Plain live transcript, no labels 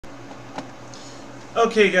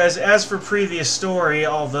Okay, guys, as for previous story,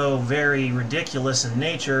 although very ridiculous in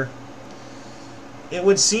nature, it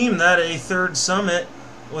would seem that a third summit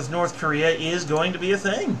with North Korea is going to be a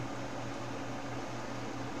thing.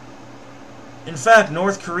 In fact,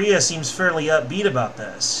 North Korea seems fairly upbeat about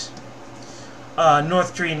this.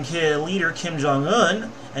 North Korean leader Kim Jong-un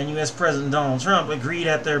and U.S. President Donald Trump agreed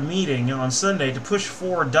at their meeting on Sunday to push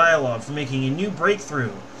forward dialogue for making a new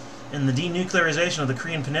breakthrough in the denuclearization of the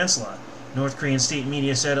Korean Peninsula, North Korean state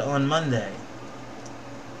media said on Monday.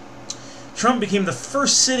 Trump became the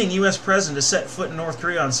first sitting U.S. president to set foot in North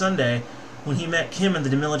Korea on Sunday when he met Kim in the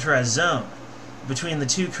demilitarized zone between the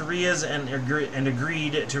two Koreas and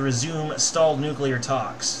agreed to resume stalled nuclear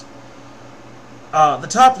talks. The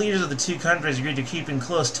top leaders of the two countries agreed to keep in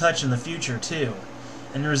close touch in the future, too,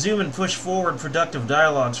 and resume and push forward productive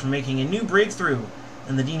dialogues for making a new breakthrough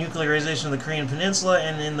in the denuclearization of the Korean Peninsula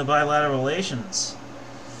and in the bilateral relations.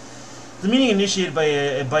 The meeting, initiated by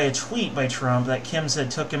a tweet by Trump that Kim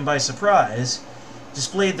said took him by surprise,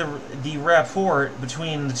 displayed the rapport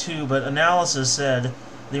between the two, but analysis said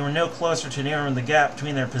they were no closer to narrowing the gap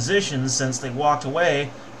between their positions since they walked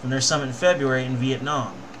away from their summit in February in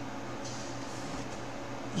Vietnam.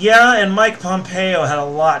 Yeah, and Mike Pompeo had a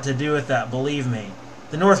lot to do with that, believe me.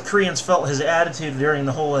 The North Koreans felt his attitude during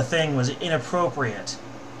the whole thing was inappropriate.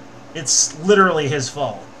 It's literally his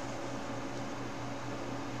fault.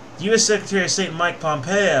 U.S. Secretary of State Mike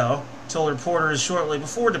Pompeo told reporters shortly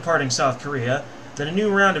before departing South Korea that a new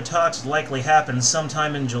round of talks would likely happen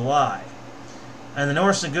sometime in July, and the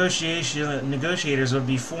North's negotiators would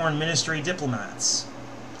be foreign ministry diplomats.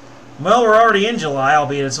 Well, we're already in July,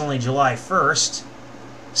 albeit it's only July 1st.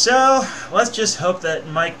 So, let's just hope that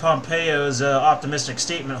Mike Pompeo's optimistic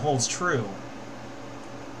statement holds true,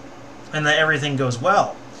 and that everything goes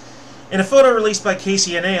well. In a photo released by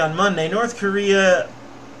KCNA on Monday, North Korean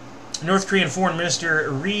Foreign Minister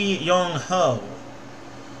Ri Yong-ho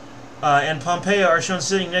and Pompeo are shown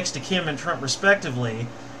sitting next to Kim and Trump respectively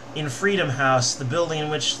in Freedom House, the building in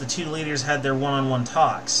which the two leaders had their one-on-one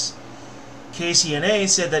talks. KCNA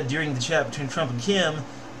said that during the chat between Trump and Kim,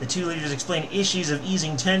 the two leaders explained issues of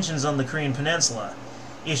easing tensions on the Korean Peninsula,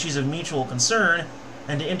 issues of mutual concern,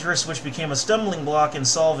 and interests which became a stumbling block in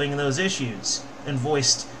solving those issues, and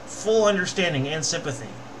voiced full understanding and sympathy.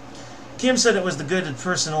 Kim said it was the good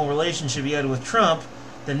personal relationship he had with Trump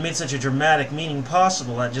that made such a dramatic meeting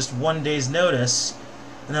possible at just one day's notice,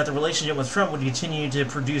 and that the relationship with Trump would continue to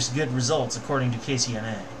produce good results, according to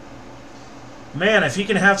KCNA. Man, if he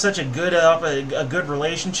can have such a good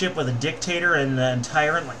relationship with a dictator and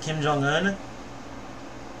tyrant like Kim Jong-un,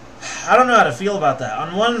 I don't know how to feel about that.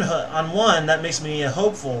 On one, that makes me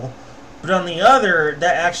hopeful, but on the other,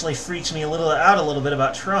 that actually freaks me out a little bit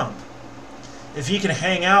about Trump. If he can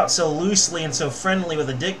hang out so loosely and so friendly with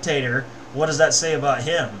a dictator, what does that say about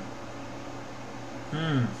him?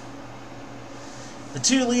 The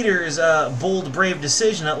two leaders' bold, brave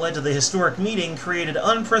decision that led to the historic meeting created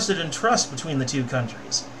unprecedented trust between the two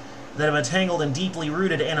countries that have entangled in deeply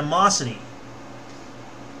rooted animosity.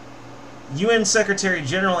 UN Secretary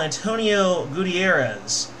General Antonio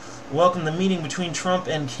Guterres welcomed the meeting between Trump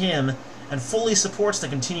and Kim and fully supports the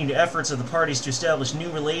continued efforts of the parties to establish new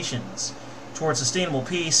relations towards sustainable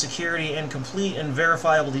peace, security, and complete and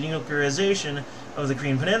verifiable denuclearization of the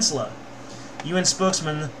Korean Peninsula, UN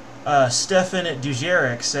spokesman Stefan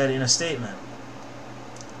Dujarric said in a statement.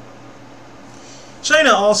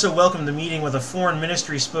 China also welcomed the meeting, with a foreign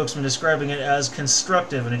ministry spokesman describing it as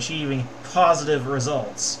constructive and achieving positive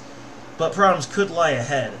results. But problems could lie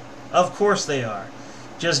ahead. Of course they are.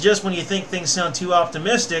 Just when you think things sound too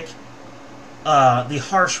optimistic, the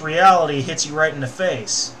harsh reality hits you right in the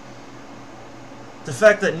face. The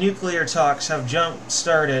fact that nuclear talks have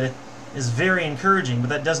jump-started is very encouraging, but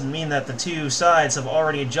that doesn't mean that the two sides have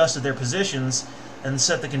already adjusted their positions and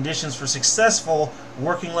set the conditions for successful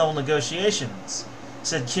working-level negotiations,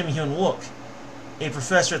 said Kim Hyun-wook, a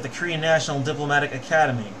professor at the Korean National Diplomatic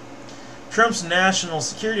Academy. Trump's national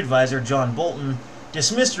security advisor, John Bolton,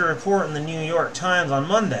 dismissed a report in the New York Times on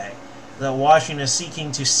Monday that Washington is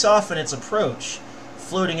seeking to soften its approach,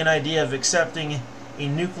 floating an idea of accepting a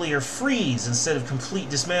nuclear freeze instead of complete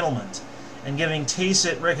dismantlement, and giving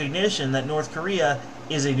tacit recognition that North Korea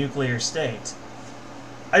is a nuclear state.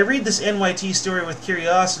 I read this NYT story with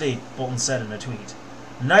curiosity, Bolton said in a tweet.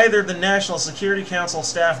 Neither the National Security Council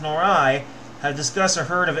staff nor I have discussed or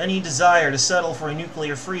heard of any desire to settle for a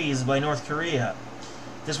nuclear freeze by North Korea.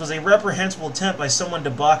 This was a reprehensible attempt by someone to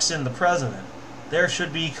box in the president. There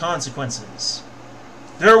should be consequences.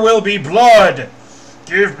 There will be blood!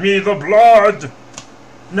 Give me the blood!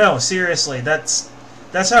 No, seriously, that's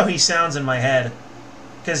how he sounds in my head.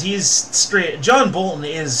 Because John Bolton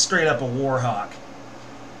is straight up a war hawk.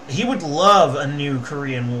 He would love a new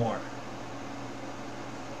Korean War.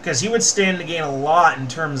 Because he would stand to gain a lot in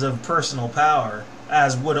terms of personal power,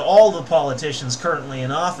 as would all the politicians currently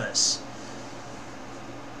in office.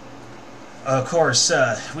 Of course,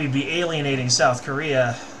 we'd be alienating South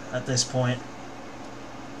Korea at this point.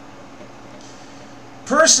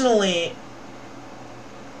 Personally,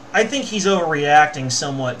 I think he's overreacting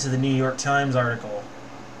somewhat to the New York Times article.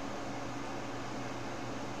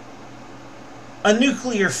 A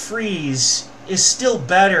nuclear freeze is still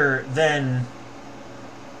better than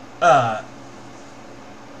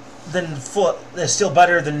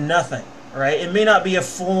nothing, right? It may not be a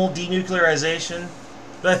full denuclearization,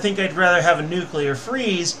 but I think I'd rather have a nuclear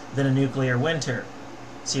freeze than a nuclear winter.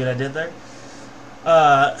 See what I did there?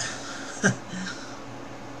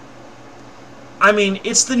 I mean,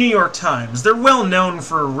 it's the New York Times. They're well known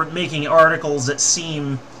for making articles that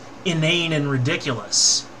seem inane and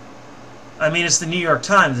ridiculous. I mean, it's the New York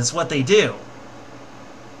Times. It's what they do.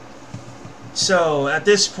 So, at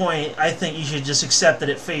this point, I think you should just accept it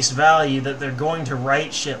at face value that they're going to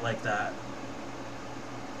write shit like that.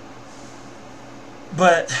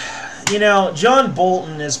 But, you know, John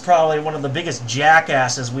Bolton is probably one of the biggest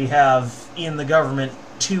jackasses we have in the government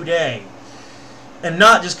today. And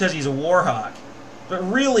not just because he's a war hawk, but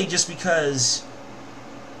really just because,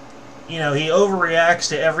 you know, he overreacts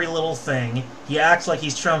to every little thing. He acts like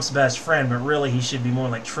he's Trump's best friend, but really he should be more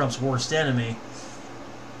like Trump's worst enemy.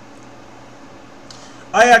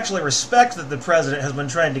 I actually respect that the president has been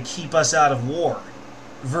trying to keep us out of war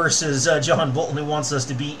versus John Bolton, who wants us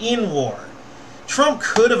to be in war. Trump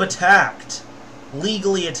could have attacked,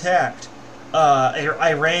 legally attacked,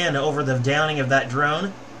 Iran over the downing of that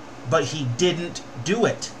drone, but he didn't do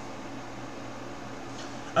it.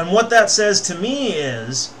 And what that says to me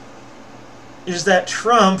is that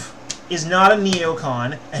Trump is not a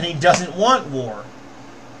neocon and he doesn't want war.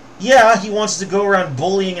 Yeah, he wants to go around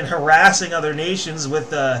bullying and harassing other nations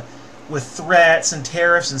with threats and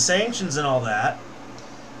tariffs and sanctions and all that.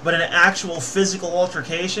 But an actual physical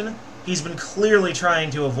altercation, he's been clearly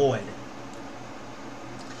trying to avoid.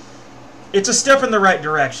 It's a step in the right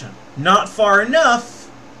direction. Not far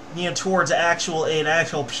enough, you know, towards an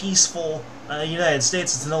actual peaceful United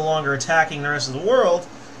States that's no longer attacking the rest of the world,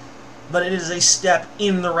 but it is a step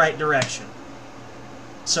in the right direction.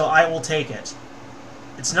 So I will take it.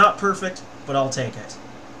 It's not perfect, but I'll take it.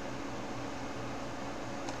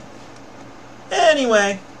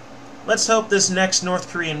 Anyway, let's hope this next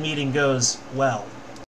North Korean meeting goes well.